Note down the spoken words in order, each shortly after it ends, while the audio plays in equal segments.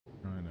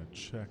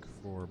check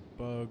for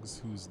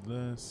bugs. Who's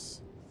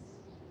this?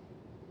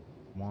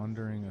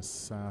 Wandering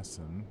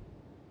assassin.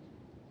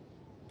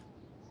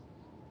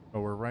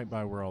 Oh, we're right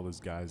by where all those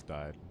guys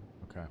died.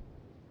 Okay.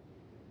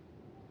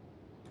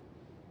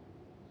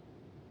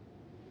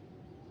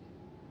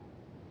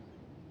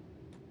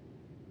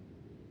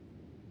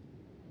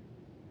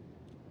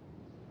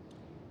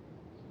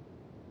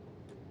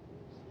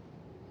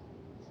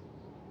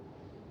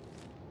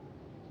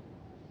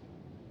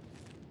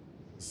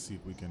 Let's see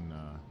if we can,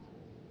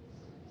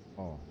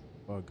 oh,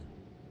 bug.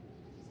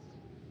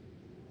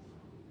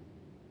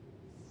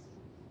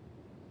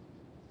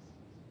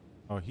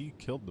 Oh, he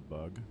killed the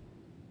bug.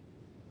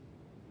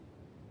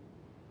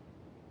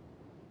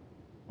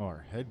 Oh,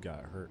 our head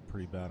got hurt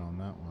pretty bad on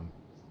that one.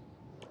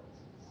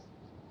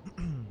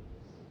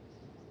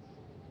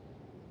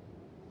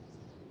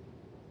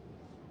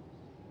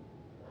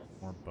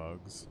 More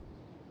bugs.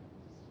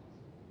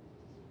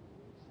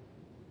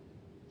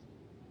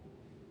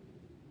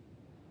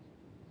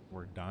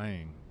 We're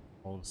dying.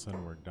 All of a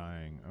sudden we're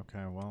dying.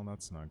 Okay, well,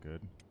 that's not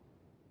good.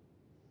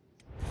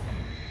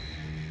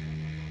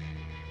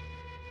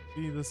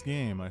 See, this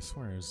game, I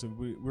swear, so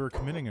we were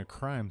committing a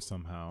crime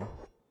somehow,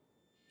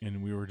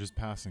 and we were just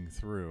passing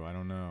through. I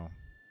don't know.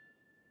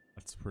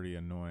 That's pretty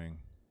annoying.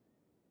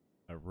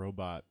 A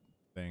robot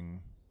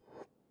thing.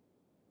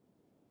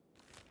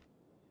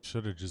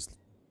 Should have just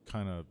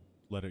kind of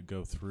let it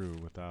go through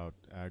without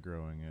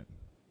aggroing it.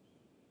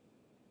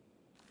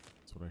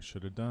 That's what I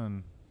should have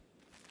done.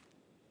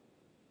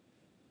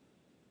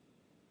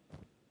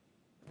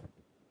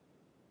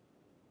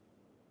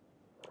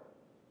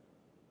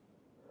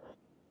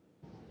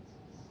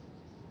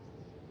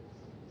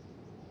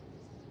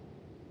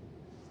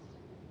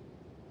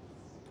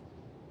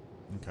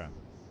 Okay.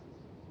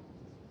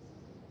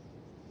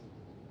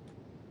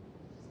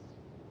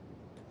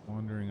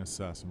 Wandering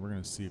assassin. We're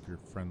going to see if you're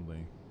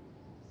friendly.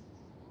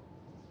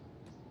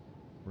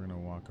 We're going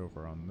to walk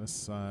over on this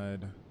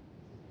side.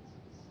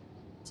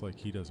 It's like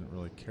he doesn't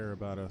really care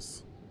about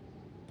us.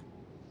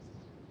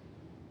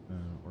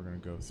 And we're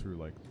going to go through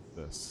like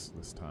this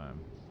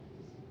time.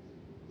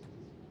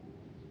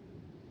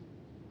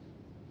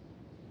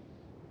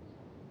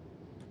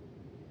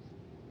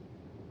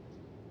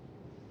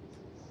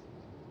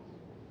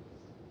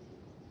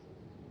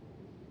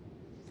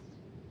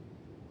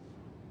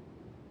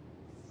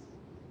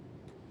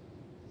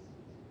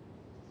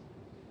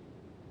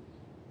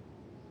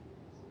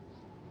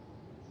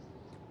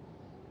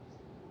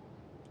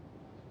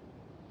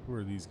 Who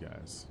are these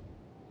guys?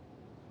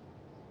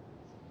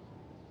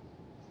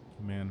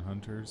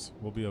 Manhunters.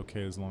 We'll be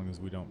okay as long as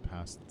we don't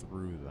pass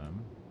through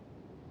them.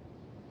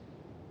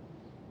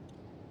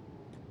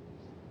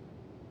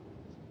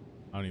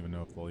 I don't even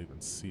know if they'll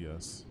even see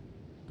us.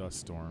 Dust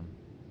storm.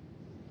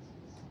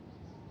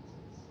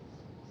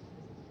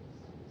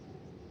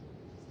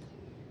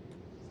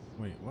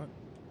 Wait, what?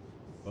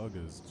 Bug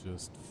is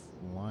just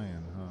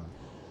flying, huh?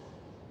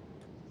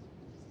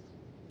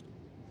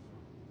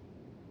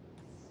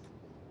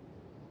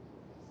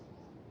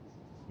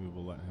 We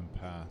will let him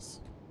pass.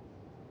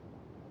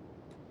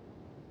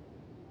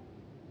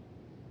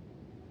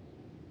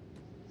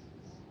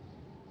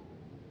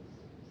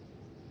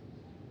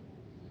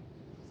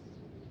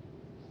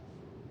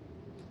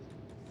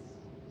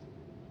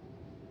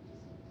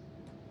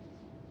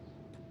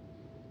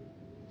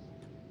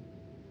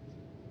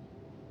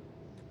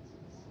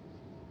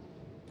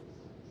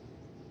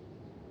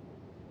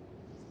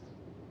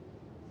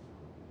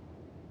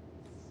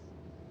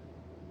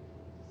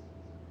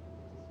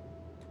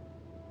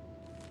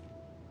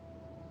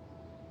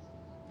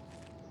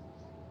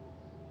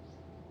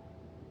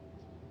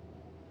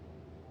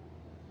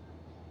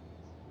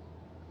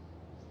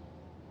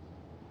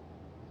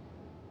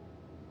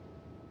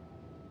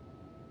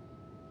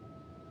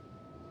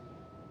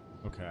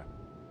 Okay.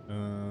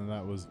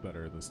 That was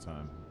better this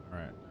time.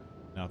 Alright.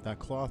 Now, if that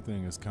claw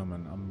thing is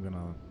coming, I'm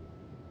gonna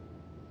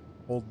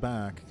hold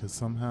back, because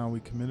somehow we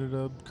committed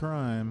a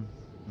crime,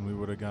 and we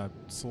would have got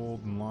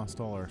sold and lost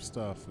all our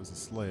stuff as a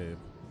slave.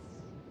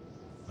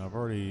 And I've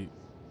already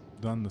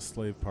done the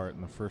slave part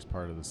in the first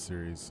part of the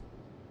series,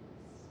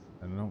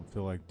 and I don't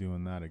feel like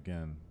doing that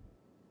again.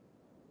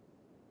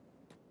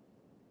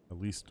 At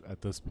least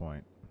at this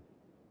point.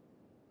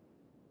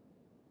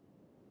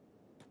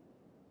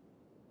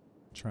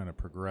 Trying to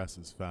progress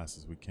as fast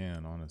as we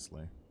can,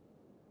 honestly.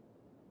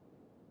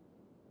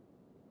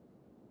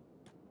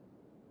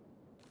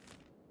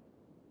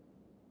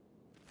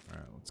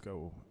 Alright, let's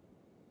go.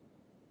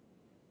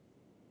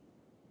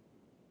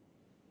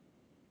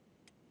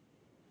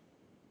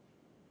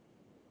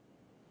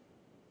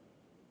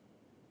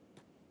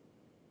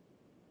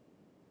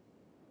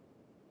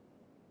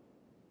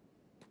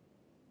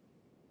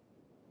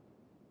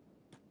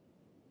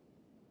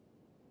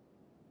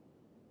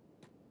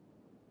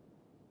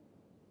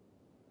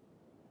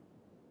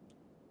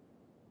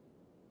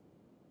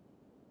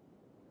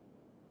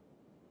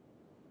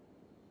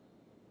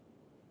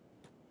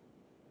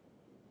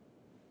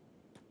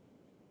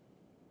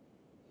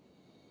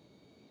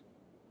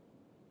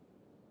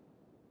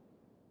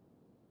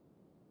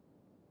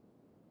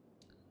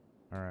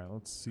 Alright,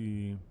 let's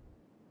see.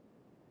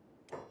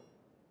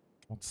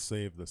 Let's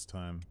save this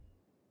time.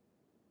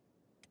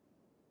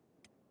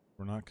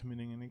 We're not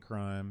committing any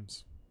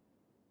crimes.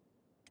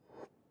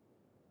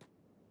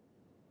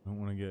 Don't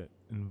want to get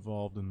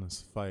involved in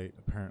this fight,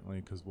 apparently,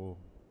 because we'll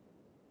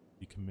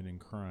be committing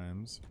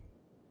crimes.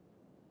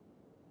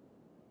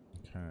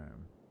 Okay.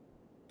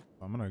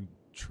 I'm gonna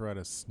try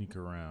to sneak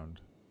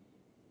around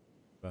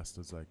best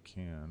as I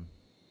can.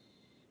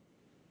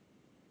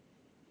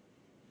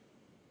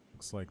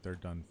 Looks like they're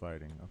done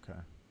fighting. Okay.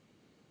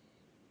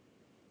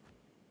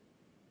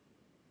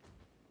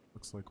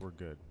 Looks like we're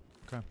good.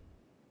 Okay.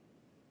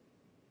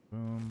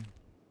 Boom.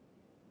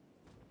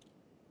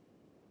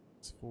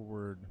 Let's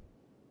forward.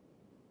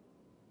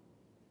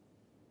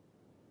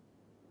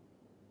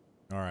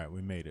 Alright,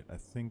 we made it. I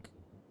think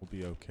we'll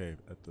be okay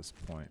at this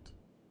point.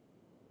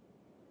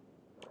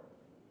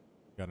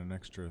 Got an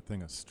extra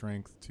thing of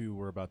strength too.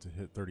 We're about to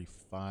hit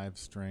 35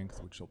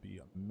 strength, which will be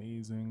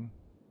amazing.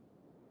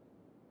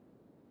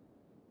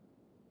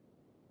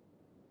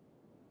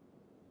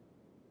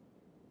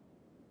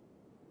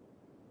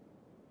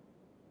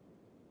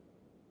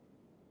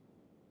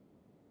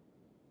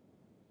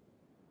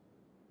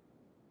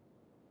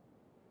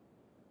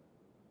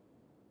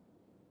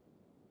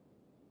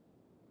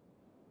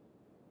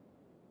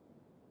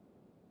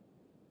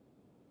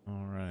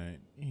 Alright,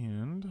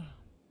 and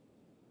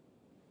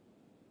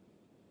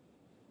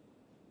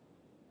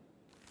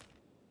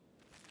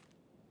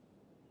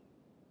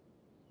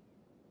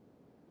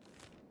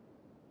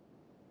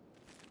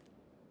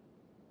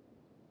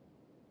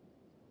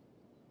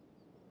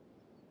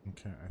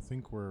okay, I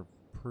think we're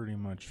pretty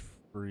much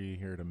free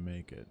here to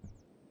make it.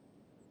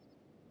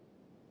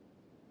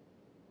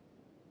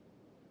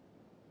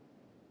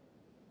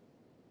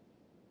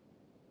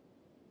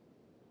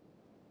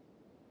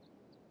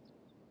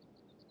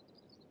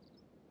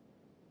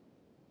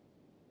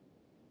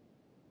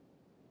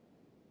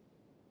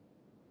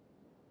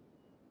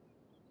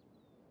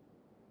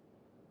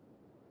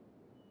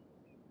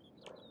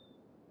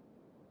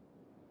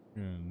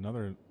 And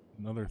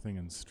another thing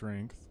in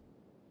strength.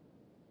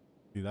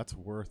 See, that's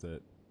worth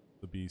it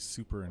to be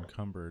super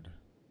encumbered.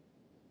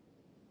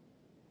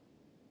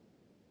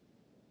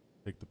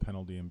 Take the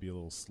penalty and be a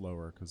little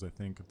slower, because I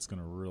think it's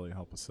going to really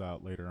help us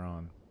out later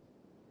on.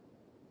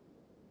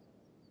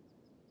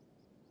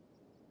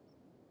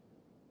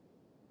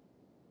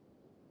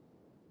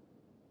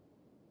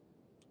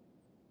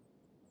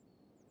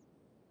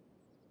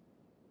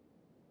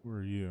 Who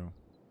are you?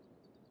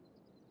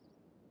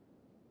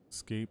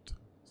 Escaped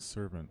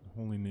servant,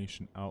 Holy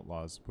Nation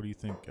outlaws. What do you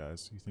think,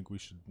 guys? You think we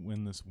should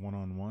win this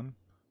one-on-one?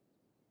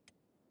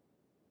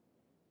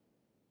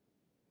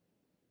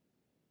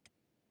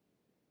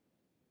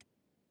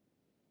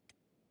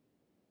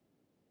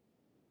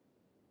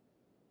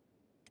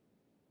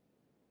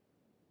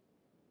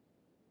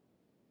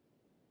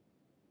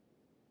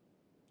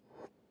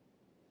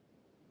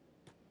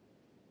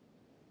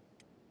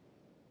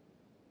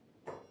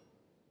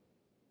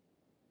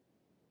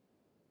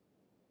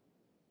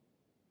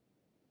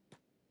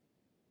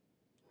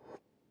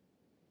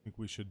 I think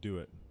we should do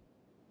it.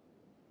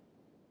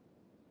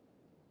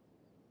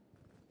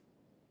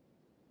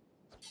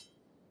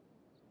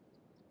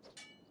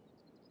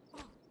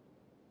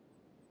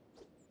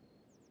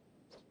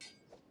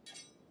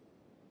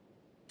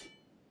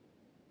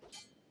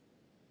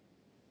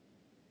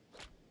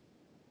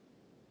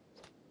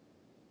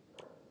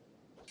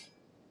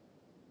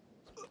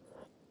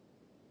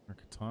 Our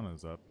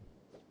katana's up.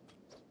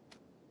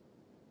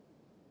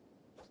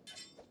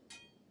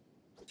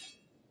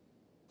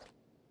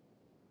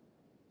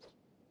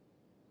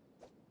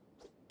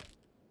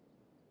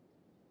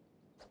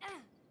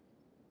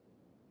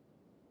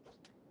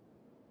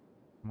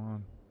 Come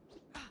on.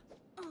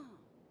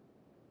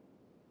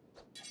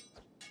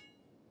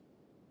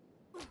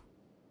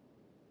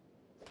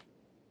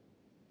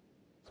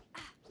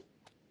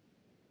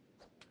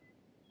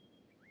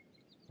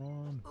 Come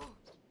on.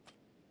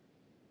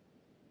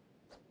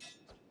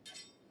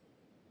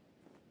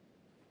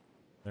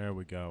 There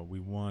we go. We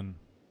won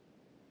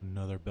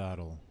another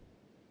battle.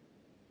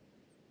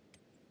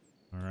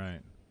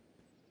 Alright.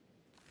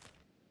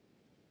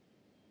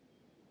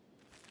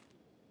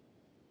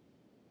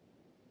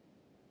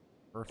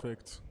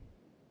 Perfect.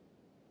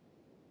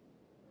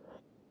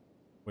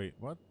 Wait,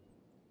 what?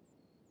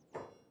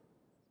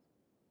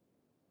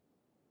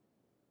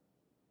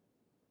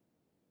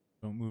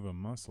 Don't move a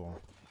muscle.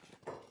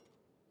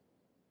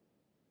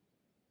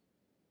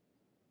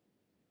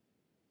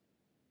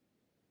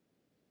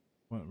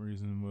 What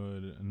reason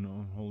would an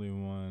unholy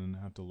one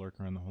have to lurk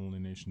around the holy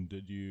nation?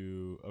 Did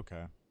you...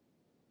 Okay.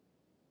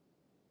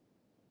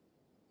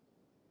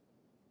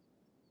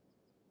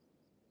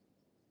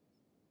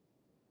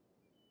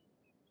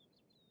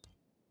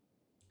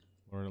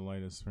 Lord of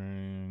Light is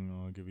sparing.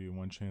 I'll give you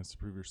one chance to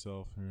prove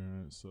yourself.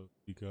 So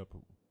speak up.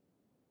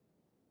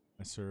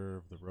 I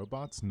serve the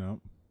robots?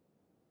 Nope.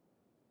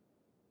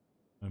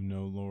 I'm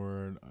no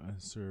lord. I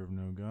serve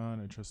no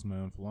god. I trust in my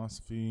own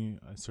philosophy.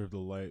 I serve the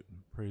light.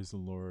 Praise the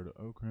Lord.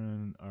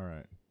 Okran.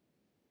 Alright.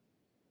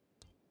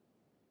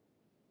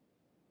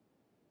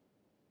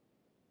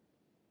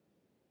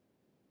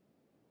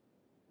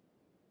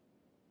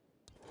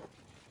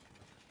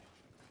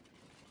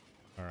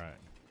 Alright.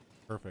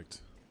 Perfect.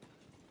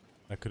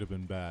 That could have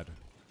been bad.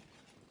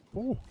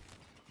 Oh!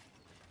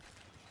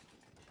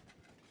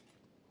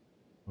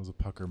 That was a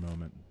pucker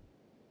moment.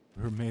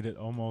 We made it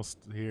almost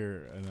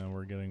here, and then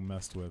we're getting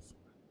messed with.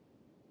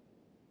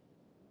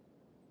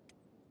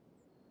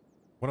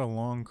 What a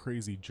long,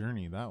 crazy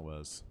journey that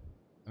was.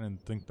 I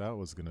didn't think that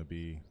was gonna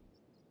be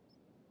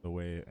the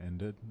way it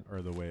ended,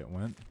 or the way it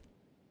went.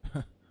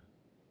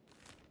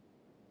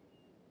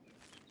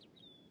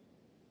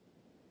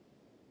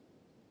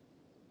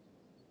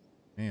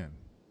 Man.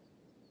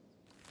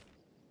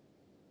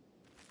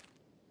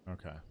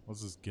 Okay,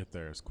 let's just get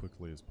there as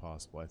quickly as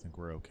possible. I think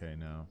we're okay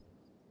now.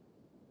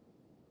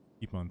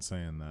 Keep on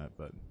saying that,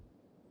 but...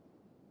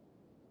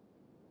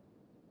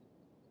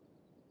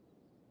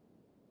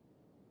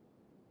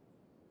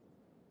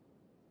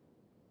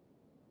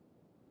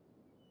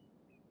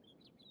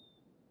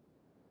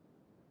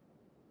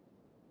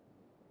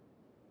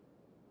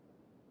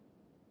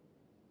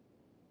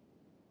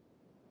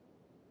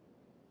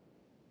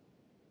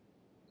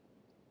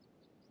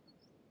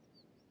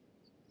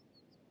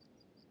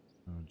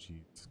 oh,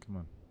 jeez. Come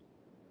on.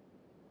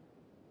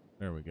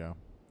 There we go.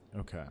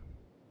 Okay.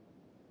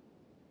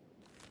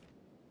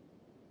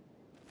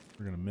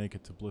 We're gonna make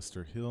it to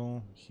Blister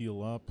Hill,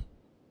 heal up,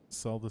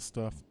 sell the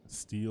stuff,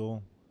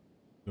 steal,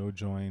 go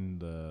join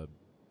the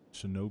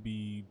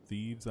Shinobi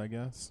Thieves, I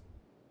guess.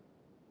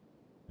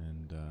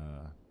 And,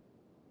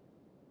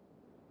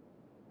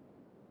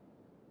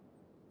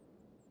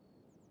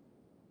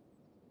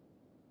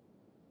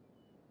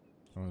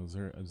 oh,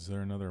 is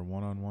there another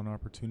one-on-one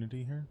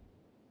opportunity here?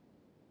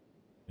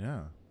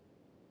 Yeah.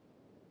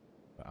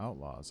 The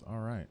Outlaws.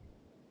 Alright.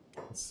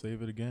 Let's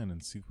save it again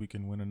and see if we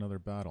can win another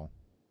battle.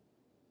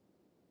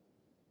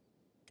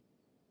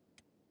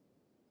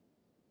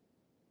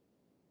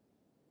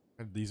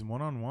 These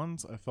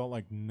one-on-ones, I felt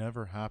like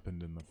never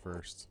happened in the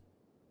first.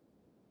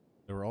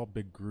 They were all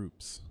big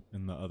groups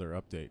in the other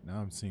update.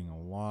 Now I'm seeing a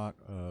lot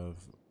of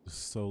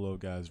solo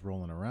guys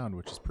rolling around,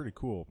 which is pretty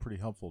cool, pretty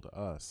helpful to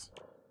us.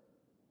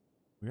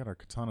 We got our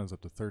katanas up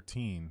to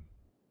 13.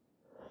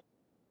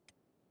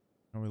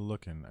 How are we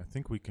looking? I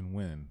think we can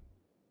win.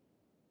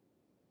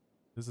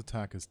 His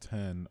attack is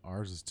 10,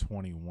 ours is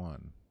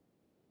 21.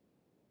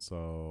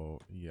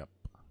 So, yep.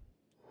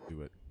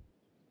 Do it.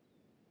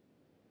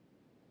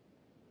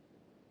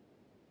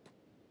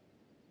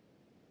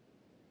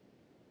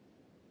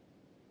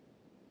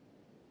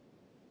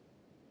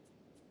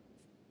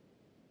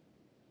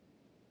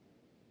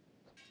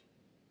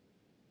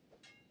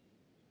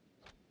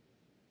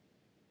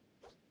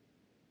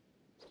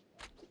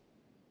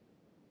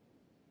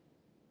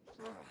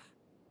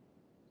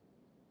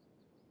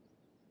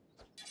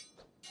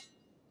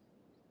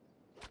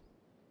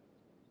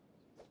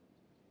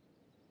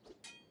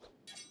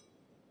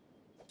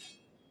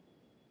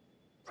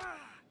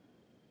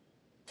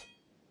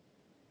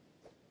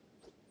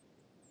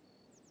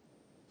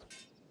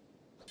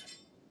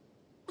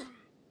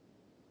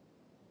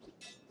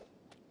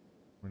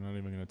 We're not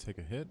even going to take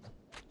a hit?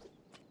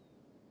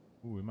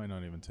 Ooh, we might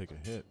not even take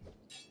a hit.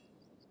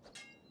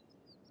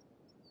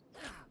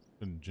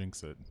 Couldn't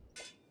jinx it.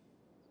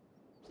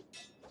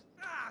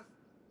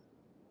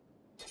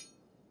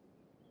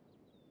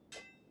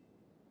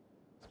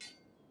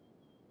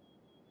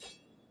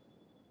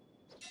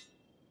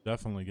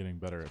 Definitely getting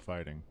better at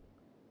fighting.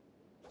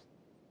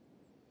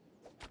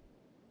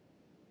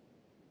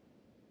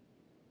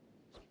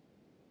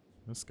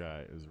 This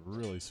guy is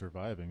really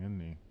surviving,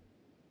 isn't he?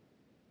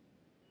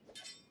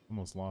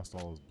 Almost lost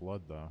all his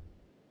blood, though.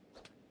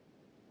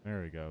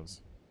 There he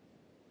goes.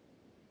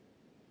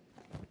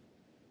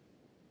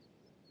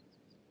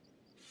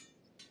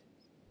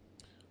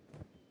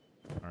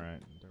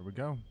 Alright, there we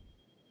go.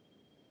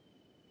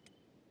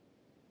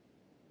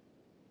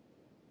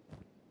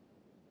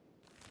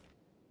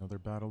 Another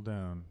battle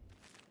down.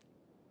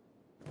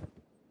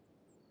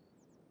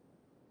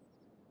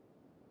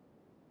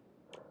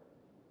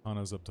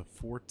 Hana's up to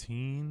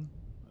 14.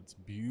 That's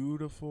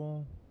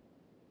beautiful.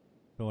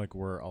 I feel like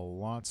we're a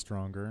lot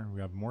stronger.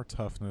 We have more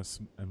toughness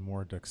and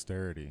more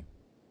dexterity.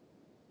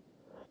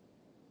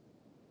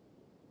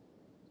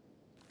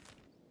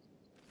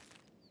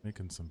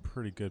 Making some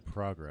pretty good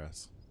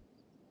progress.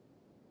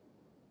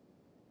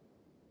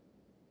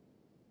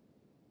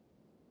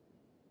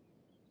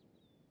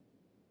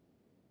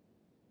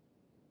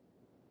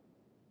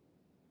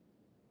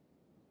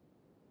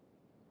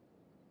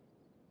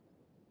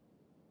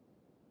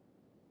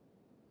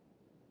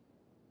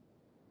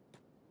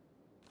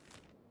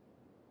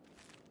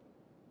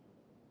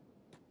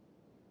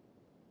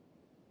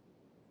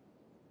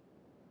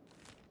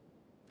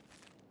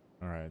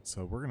 Alright,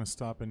 so we're going to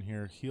stop in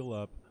here, heal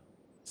up,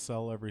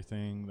 sell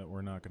everything that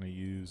we're not going to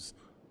use,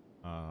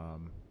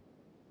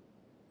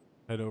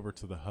 head over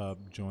to the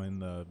hub, join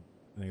the,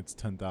 I think it's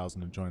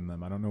 10,000 to join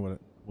them. I don't know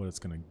what it's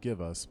going to give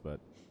us, but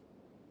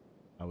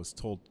I was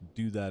told to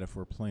do that if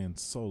we're playing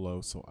solo,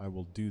 so I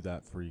will do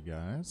that for you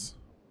guys.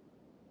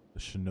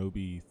 The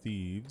Shinobi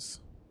Thieves.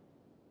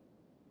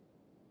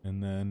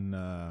 And then,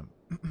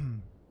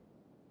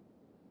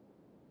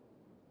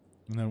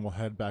 And then we'll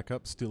head back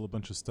up, steal a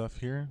bunch of stuff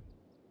here,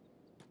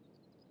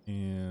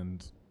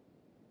 and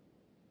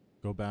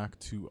go back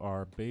to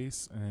our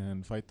base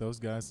and fight those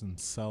guys and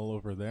sell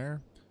over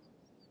there.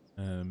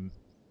 And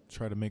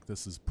try to make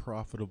this as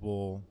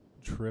profitable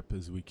trip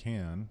as we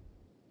can.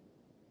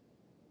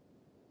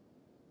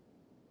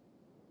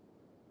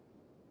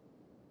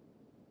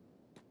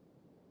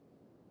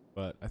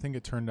 But I think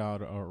it turned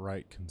out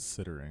alright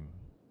considering.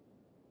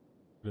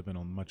 Could have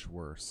been much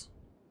worse.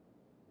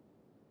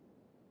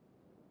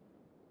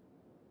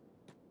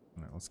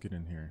 Alright, let's get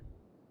in here.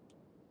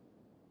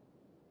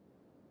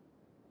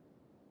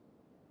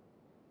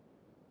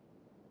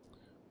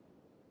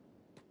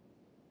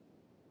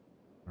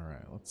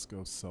 Alright, let's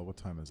go sell. What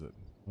time is it?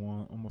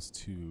 One, almost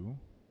 2.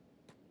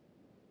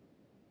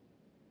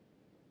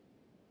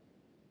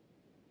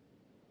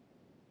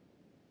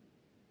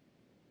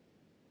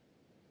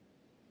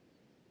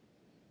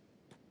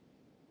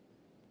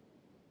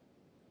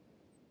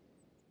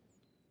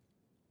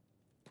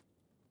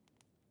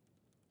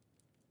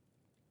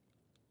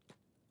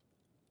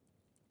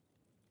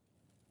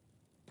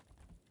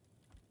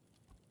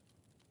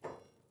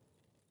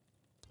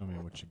 Tell me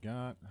what you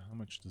got. How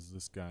much does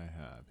this guy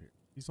have here?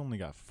 He's only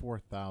got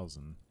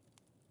 4,000.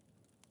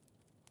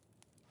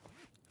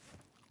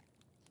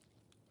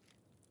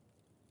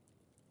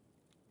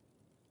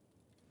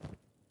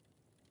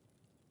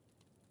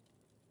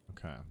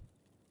 Okay.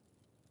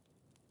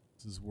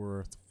 This is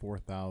worth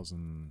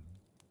 4,000.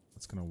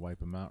 That's gonna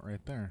wipe him out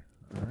right there.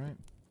 Alright.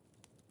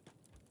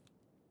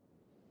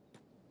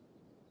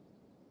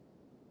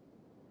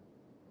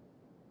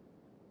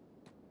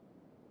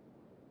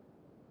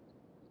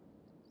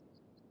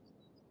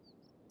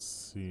 Let's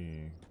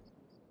see.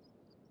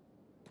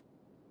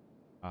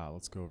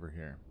 Let's go over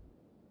here.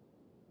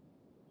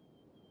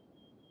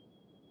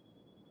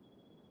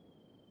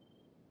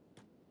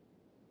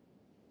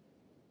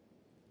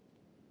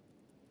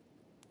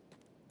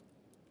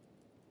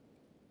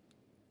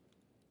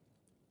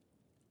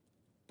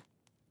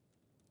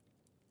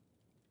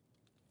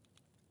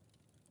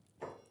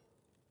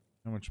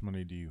 How much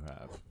money do you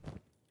have?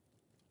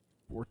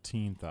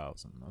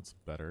 14,000. That's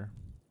better.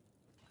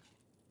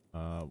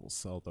 We'll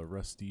sell the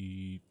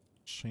rusty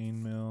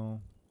chainmail,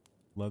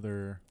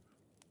 leather.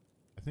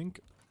 I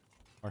think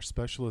our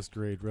specialist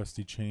grade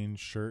rusty chain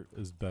shirt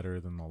is better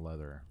than the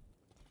leather.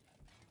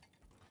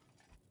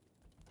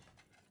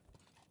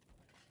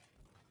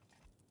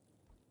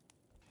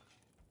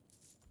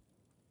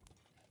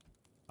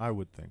 I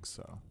would think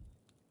so.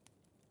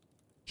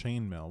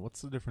 Chainmail.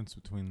 What's the difference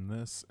between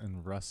this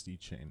and rusty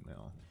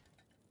chainmail?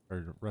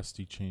 Or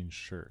rusty chain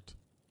shirt?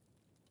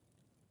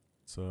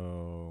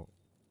 So...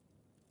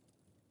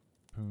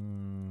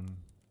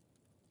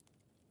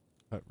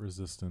 Cut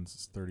resistance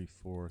is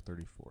 34,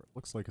 34. It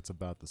looks like it's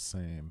about the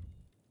same.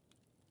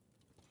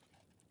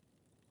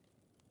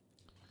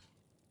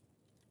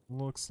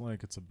 Looks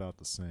like it's about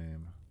the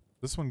same.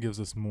 This one gives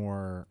us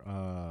more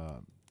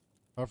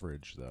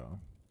coverage, though.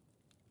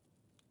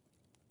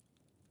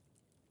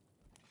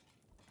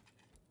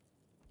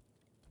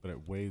 But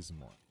it weighs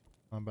more.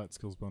 Combat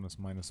skills bonus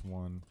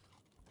 -1.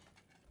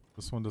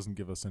 This one doesn't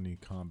give us any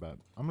combat.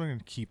 I'm going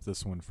to keep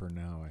this one for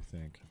now, I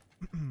think.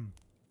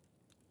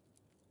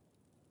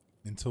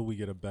 Until we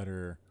get a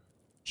better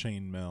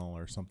chainmail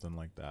or something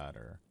like that.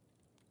 Or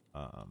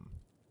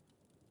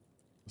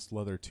this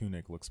leather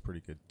tunic looks pretty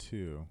good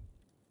too.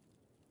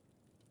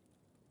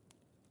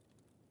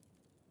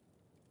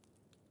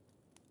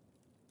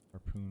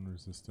 Harpoon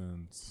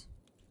resistance.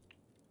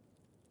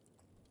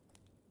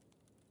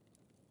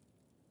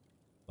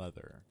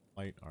 Leather.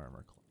 Light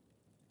armor.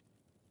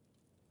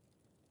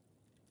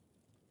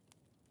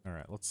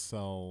 Alright, let's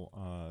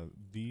sell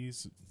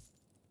these,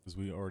 because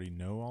we already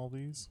know all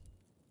these.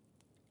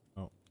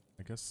 Oh,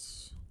 I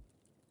guess...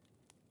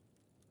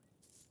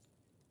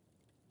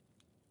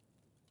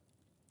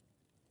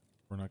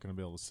 we're not going to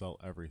be able to sell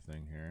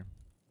everything here.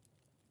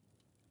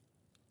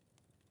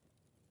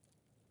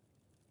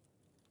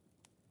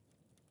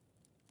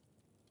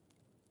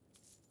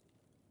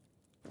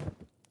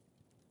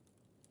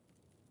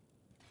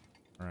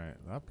 Alright,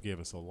 that gave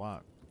us a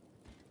lot.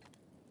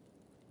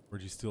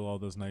 Where'd you steal all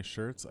those nice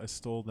shirts? I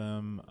stole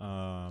them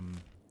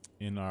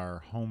in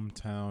our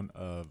hometown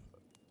of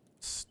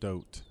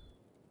Stoat.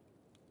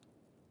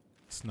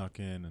 Snuck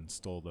in and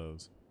stole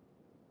those.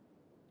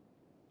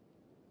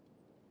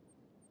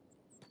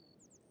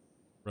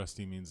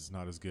 Rusty means it's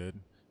not as good.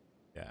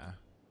 Yeah.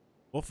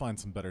 We'll find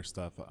some better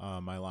stuff.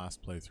 My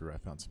last playthrough I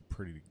found some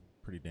pretty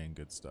dang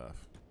good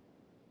stuff.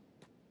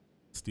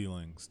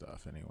 Stealing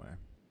stuff anyway.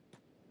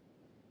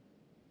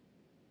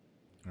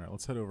 Alright,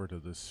 let's head over to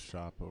this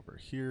shop over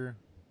here.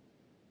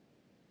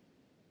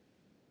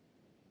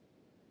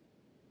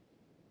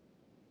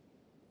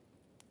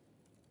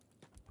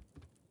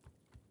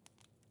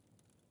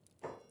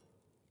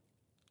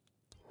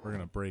 We're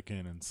gonna break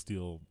in and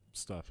steal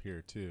stuff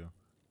here too.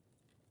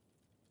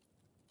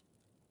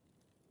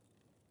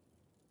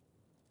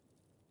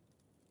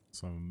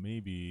 So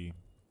maybe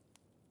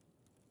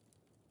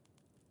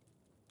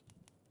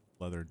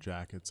leather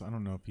jackets. I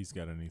don't know if he's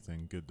got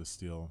anything good to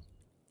steal.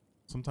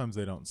 Sometimes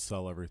they don't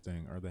sell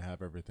everything, or they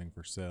have everything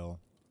for sale.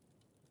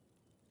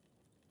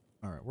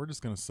 Alright, we're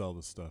just gonna sell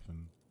this stuff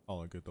and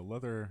call it good. The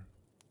leather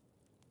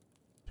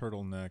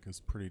turtleneck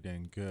is pretty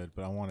dang good,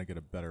 but I want to get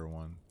a better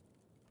one.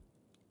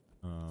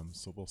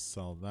 So we'll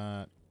sell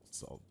that.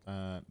 Sell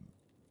that.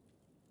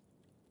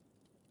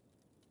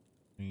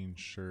 Green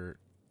shirt.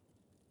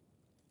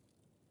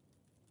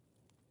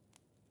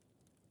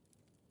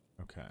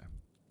 Okay.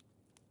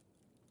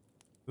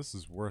 This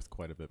is worth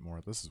quite a bit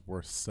more. This is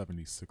worth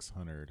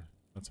 7,600.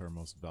 That's our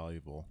most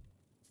valuable.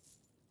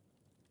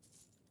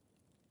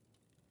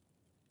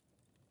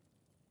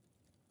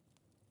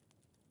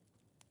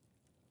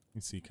 Let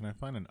me see, can I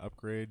find an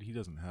upgrade? He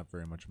doesn't have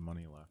very much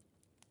money left.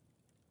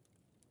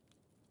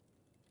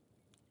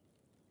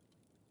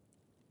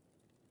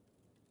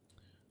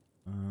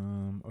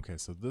 Okay,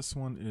 so this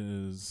one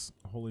is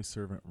Holy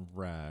Servant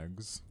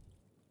Rags.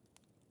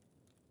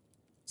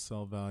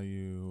 Sell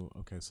value.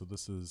 Okay, so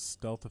this is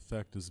stealth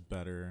effect is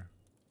better.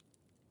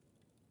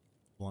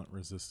 Blunt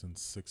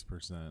resistance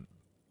 6%.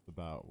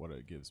 About what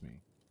it gives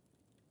me.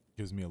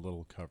 Gives me a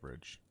little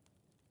coverage.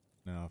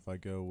 Now, if I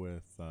go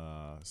with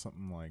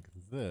something like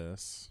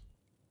this,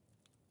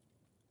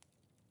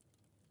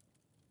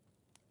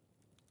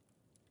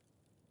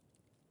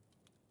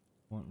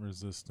 blunt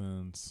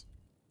resistance.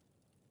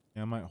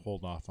 Yeah, I might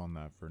hold off on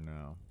that for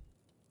now.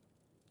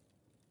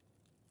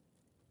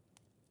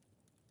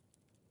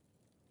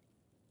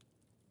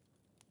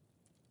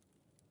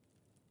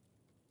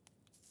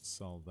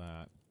 Sell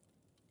that.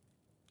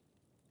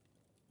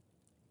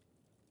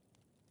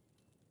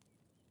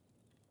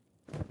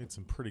 Made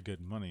some pretty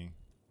good money.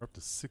 We're up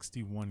to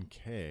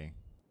 61K.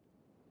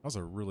 That was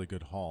a really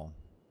good haul.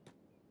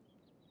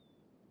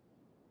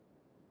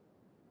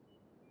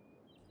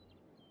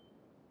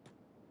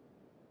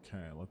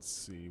 Okay, let's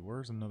see.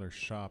 Where's another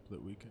shop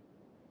that we can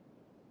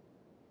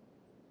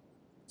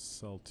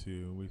sell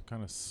to? We've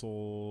kind of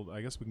sold.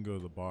 I guess we can go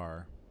to the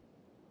bar.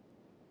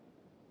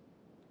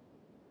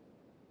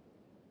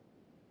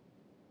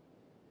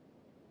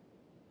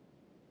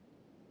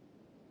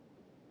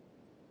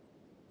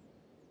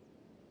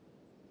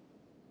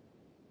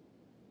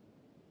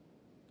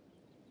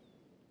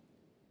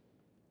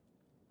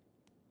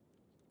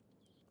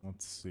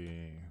 Let's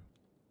see.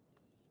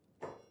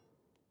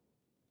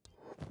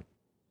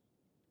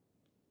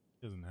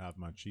 He doesn't have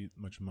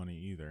much money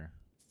either.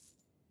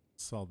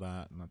 Sell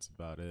that, and that's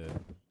about it. I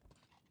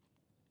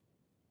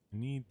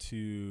need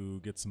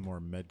to get some more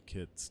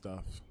medkit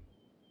stuff.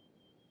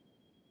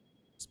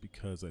 Just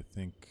because I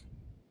think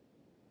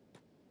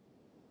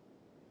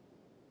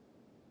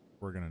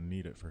we're gonna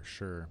need it for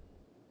sure.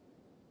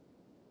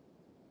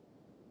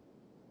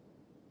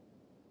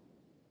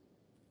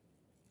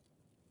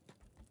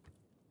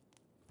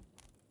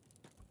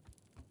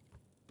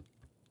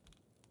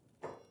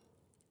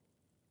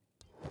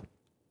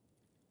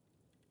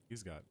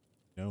 He's got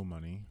no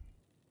money.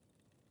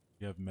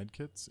 You have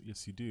medkits?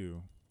 Yes, you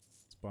do.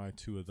 Let's buy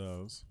 2 of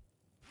those.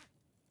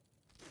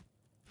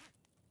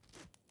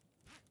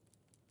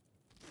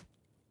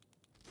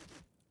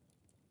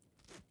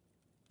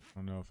 I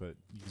don't know if it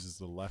uses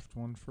the left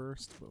one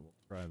first, but we'll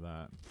try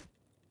that.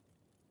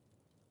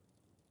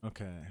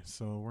 Okay,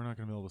 so we're not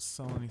going to be able to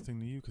sell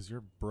anything to you because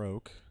you're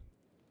broke.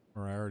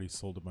 Or I already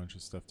sold a bunch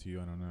of stuff to you,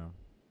 I don't know.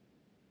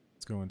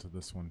 Let's go into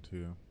this one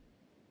too.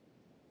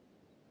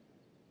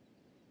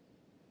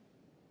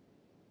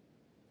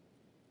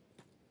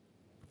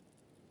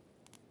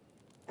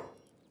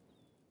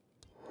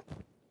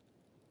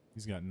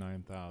 He's got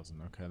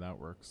 9,000. Okay, that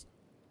works.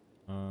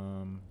 We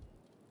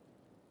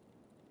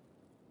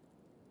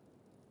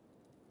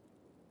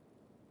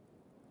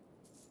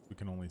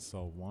can only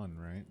sell one,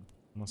 right?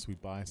 Unless we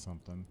buy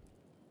something.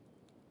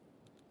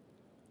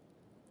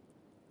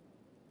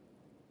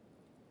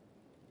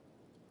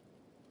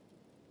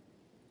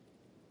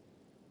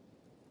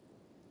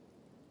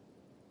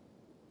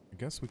 I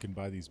guess we can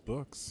buy these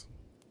books.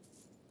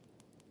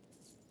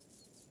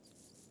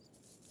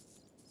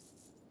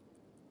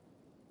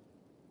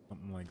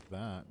 Something like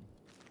that.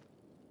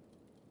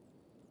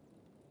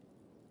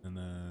 And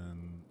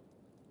then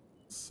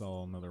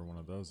sell another one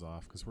of those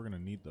off, because we're going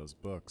to need those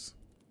books.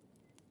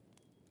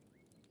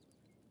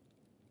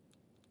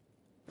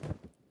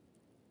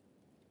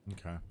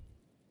 Okay.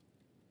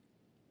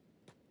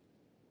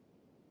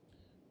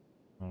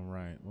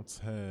 Alright, let's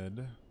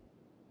head.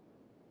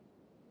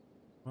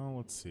 Well,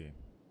 let's see.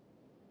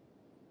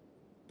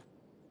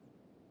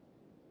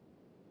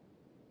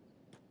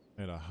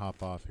 I gotta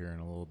hop off here in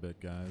a little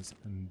bit, guys,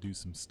 and do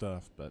some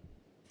stuff, but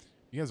if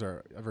you guys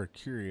are ever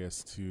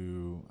curious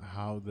to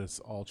how this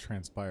all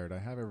transpired, I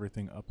have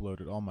everything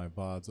uploaded, all my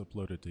VODs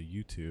uploaded to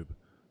YouTube,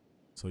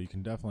 so you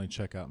can definitely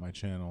check out my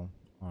channel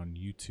on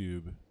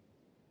YouTube,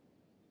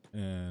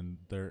 and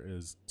there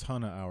is a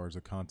ton of hours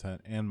of content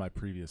and my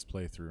previous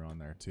playthrough on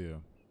there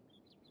too.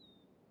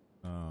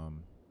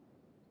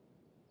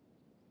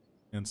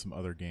 And some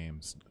other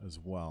games as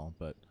well,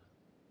 but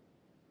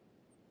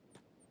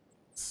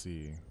let's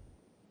see.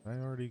 Did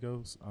I already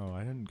go? Oh,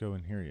 I didn't go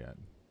in here yet.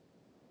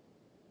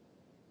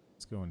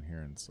 go in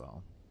here and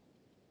sell.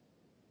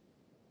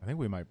 I think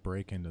we might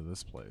break into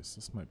this place.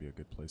 This might be a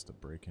good place to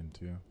break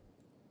into.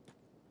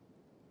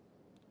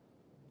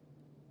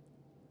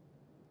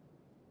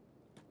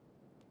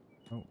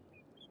 Oh,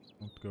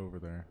 don't go over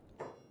there.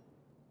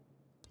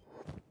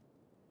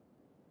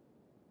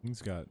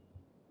 He's got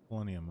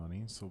plenty of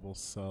money, so we'll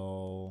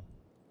sell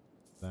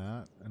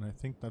that. And I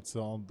think that's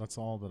all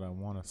that I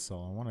want to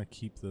sell. I want to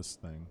keep this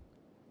thing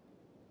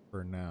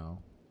for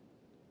now.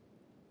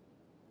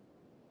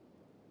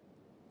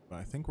 But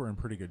I think we're in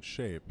pretty good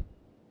shape.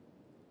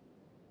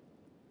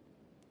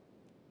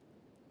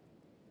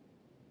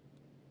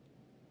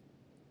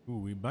 Ooh,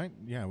 we might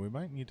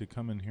need to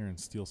come in here and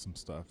steal some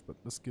stuff, but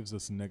this gives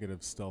us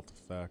negative stealth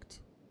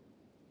effect.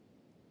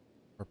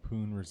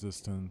 Harpoon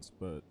resistance,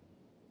 but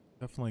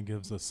definitely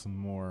gives us some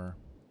more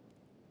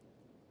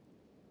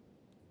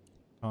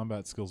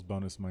combat skills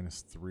bonus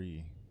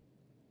 -3.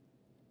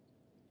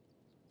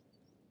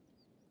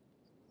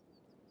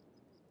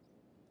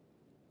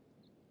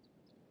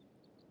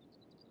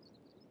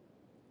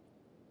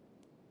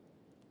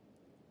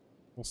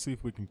 We'll see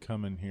if we can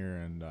come in here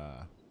and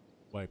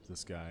wipe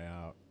this guy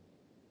out.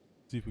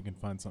 See if we can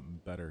find something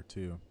better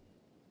too.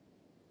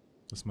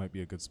 This might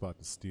be a good spot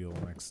to steal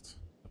next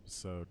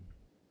episode.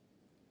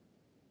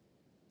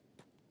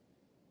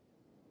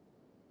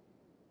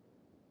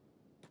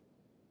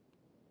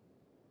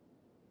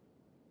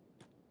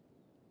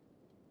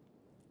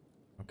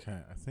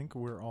 Okay, I think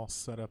we're all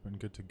set up and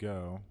good to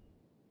go.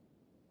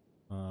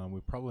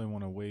 We probably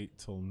want to wait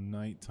till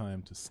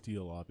nighttime to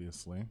steal,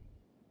 obviously.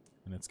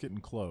 And it's getting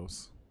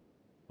close.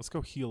 Let's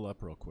go heal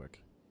up real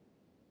quick.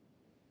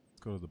 Let's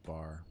go to the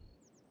bar.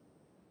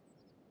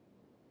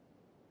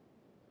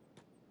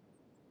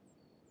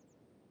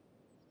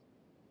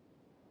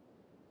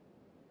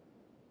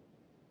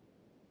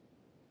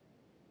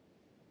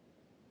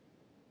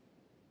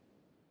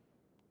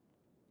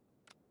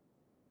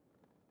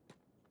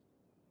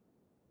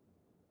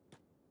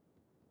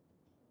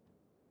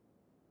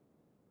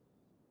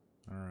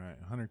 Alright,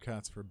 100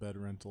 cats for bed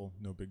rental,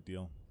 no big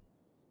deal.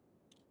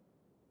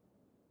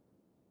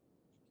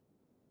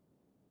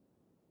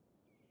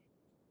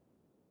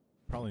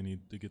 Probably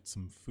need to get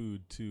some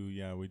food too.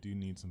 Yeah, we do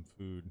need some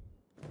food.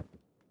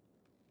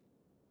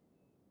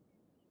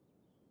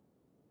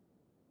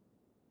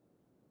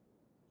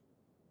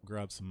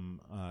 Grab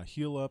some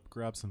heal up,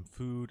 grab some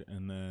food,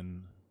 and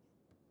then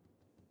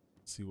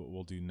see what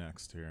we'll do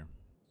next here.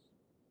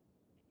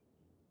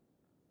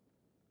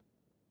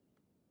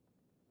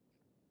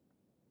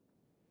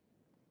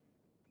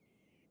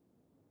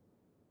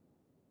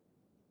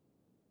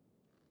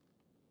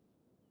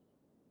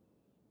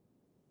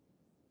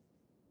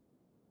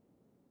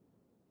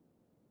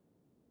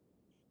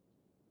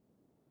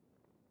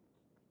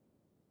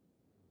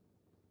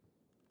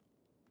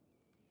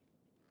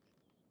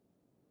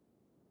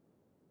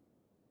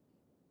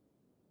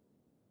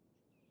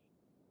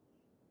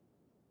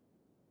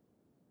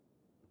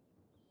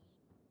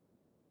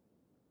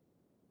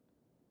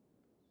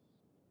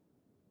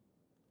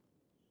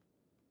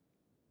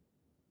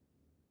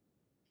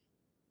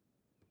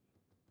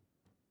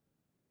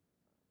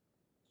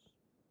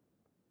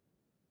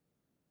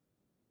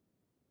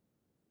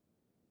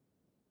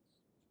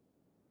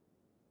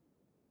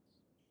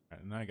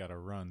 And I gotta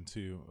run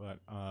too,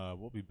 but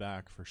we'll be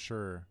back for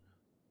sure.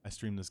 I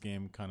stream this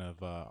game kind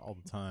of all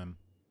the time.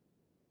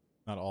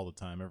 Not all the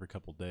time, every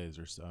couple days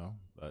or so,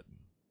 but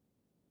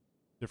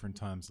different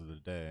times of the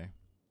day.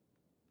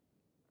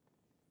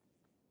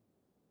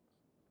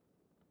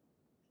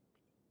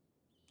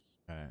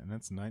 Okay, and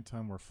it's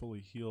nighttime, we're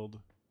fully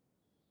healed.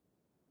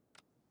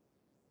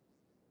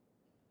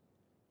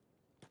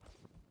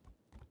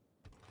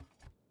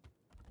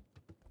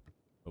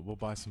 But we'll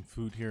buy some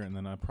food here, and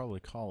then I'll probably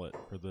call it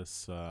for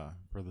this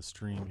for the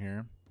stream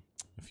here.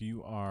 If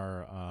you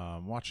are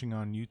watching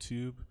on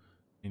YouTube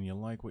and you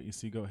like what you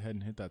see, go ahead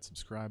and hit that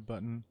subscribe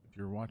button. If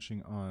you're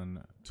watching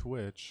on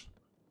Twitch,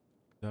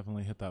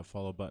 definitely hit that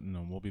follow button,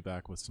 and we'll be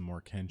back with some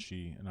more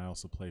Kenshi. And I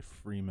also play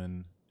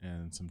Freeman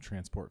and some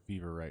Transport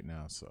Fever right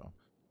now, so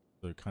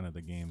they're kind of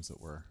the games that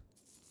we're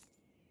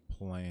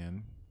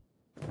playing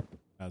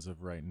as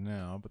of right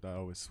now, but that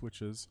always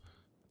switches.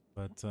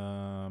 But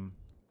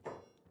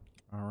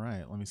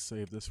alright, let me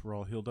save this. We're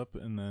all healed up,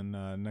 and then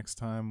next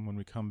time when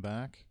we come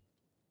back,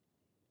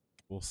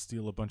 we'll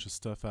steal a bunch of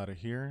stuff out of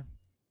here,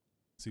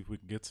 see if we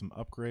can get some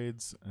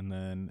upgrades, and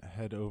then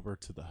head over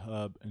to the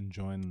hub and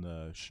join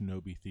the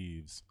Shinobi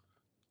Thieves.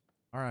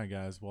 Alright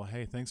guys, well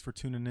hey, thanks for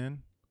tuning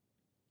in.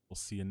 We'll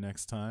see you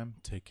next time.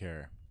 Take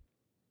care.